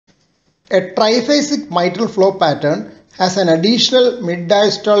A triphasic mitral flow pattern has an additional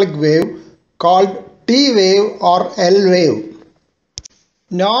mid-diastolic wave called T wave or L wave.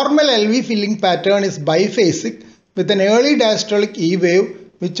 Normal LV filling pattern is biphasic with an early diastolic E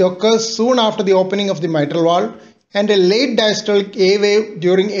wave which occurs soon after the opening of the mitral valve and a late diastolic A wave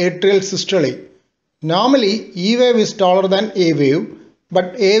during atrial systole. Normally, E wave is taller than A wave,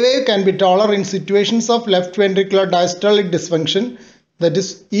 but A wave can be taller in situations of left ventricular diastolic dysfunction, that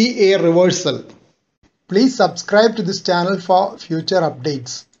is EA reversal. Please subscribe to this channel for future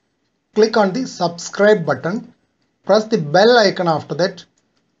updates. Click on the subscribe button. Press the bell icon after that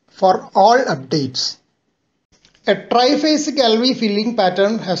for all updates. A triphasic LV filling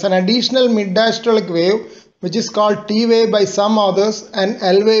pattern has an additional mid-diastolic wave which is called T wave by some authors and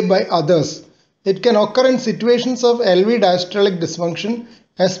L wave by others. It can occur in situations of LV diastolic dysfunction,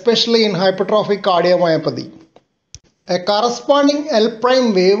 especially in hypertrophic cardiomyopathy. A corresponding L'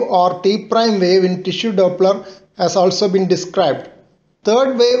 wave or T' wave in tissue Doppler has also been described.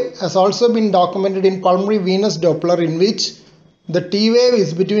 Third wave has also been documented in pulmonary venous Doppler, in which the T wave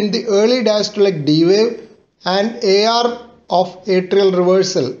is between the early diastolic D wave and AR of atrial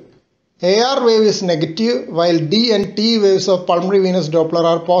reversal. AR wave is negative while D and T waves of pulmonary venous Doppler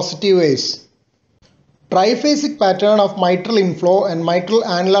are positive waves. Triphasic pattern of mitral inflow and mitral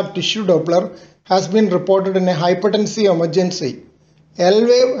annular tissue Doppler has been reported in a hypertensive emergency. L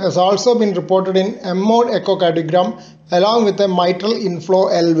wave has also been reported in M-mode echocardiogram along with a mitral inflow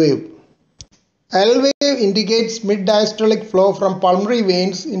L wave. L wave indicates mid-diastolic flow from pulmonary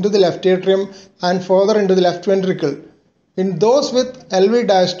veins into the left atrium and further into the left ventricle. In those with LV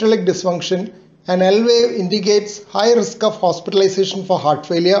diastolic dysfunction, an L wave indicates high risk of hospitalization for heart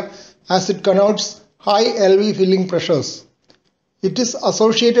failure as it connotes high LV filling pressures. It is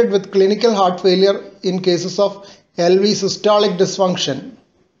associated with clinical heart failure in cases of LV systolic dysfunction.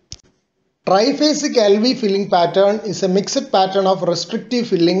 Triphasic LV filling pattern is a mixed pattern of restrictive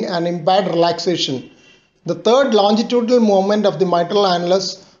filling and impaired relaxation. The third longitudinal movement of the mitral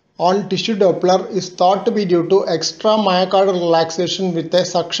annulus on tissue Doppler is thought to be due to extramyocardial relaxation with a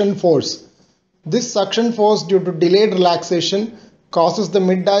suction force. This suction force due to delayed relaxation causes the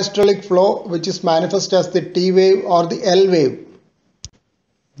mid-diastolic flow, which is manifest as the T wave or the L wave.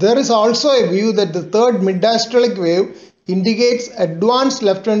 There is also a view that the third mid-diastolic wave indicates advanced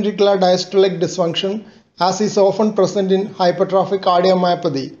left ventricular diastolic dysfunction, as is often present in hypertrophic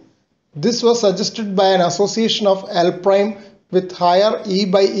cardiomyopathy. This was suggested by an association of L' with higher E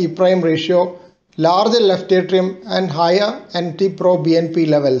by E' ratio, larger left atrium and higher NT-proBNP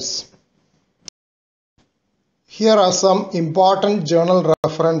levels. Here are some important journal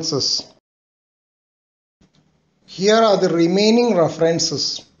references. Here are the remaining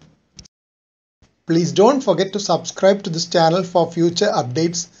references. Please don't forget to subscribe to this channel for future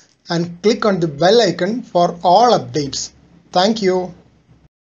updates and click on the bell icon for all updates. Thank you.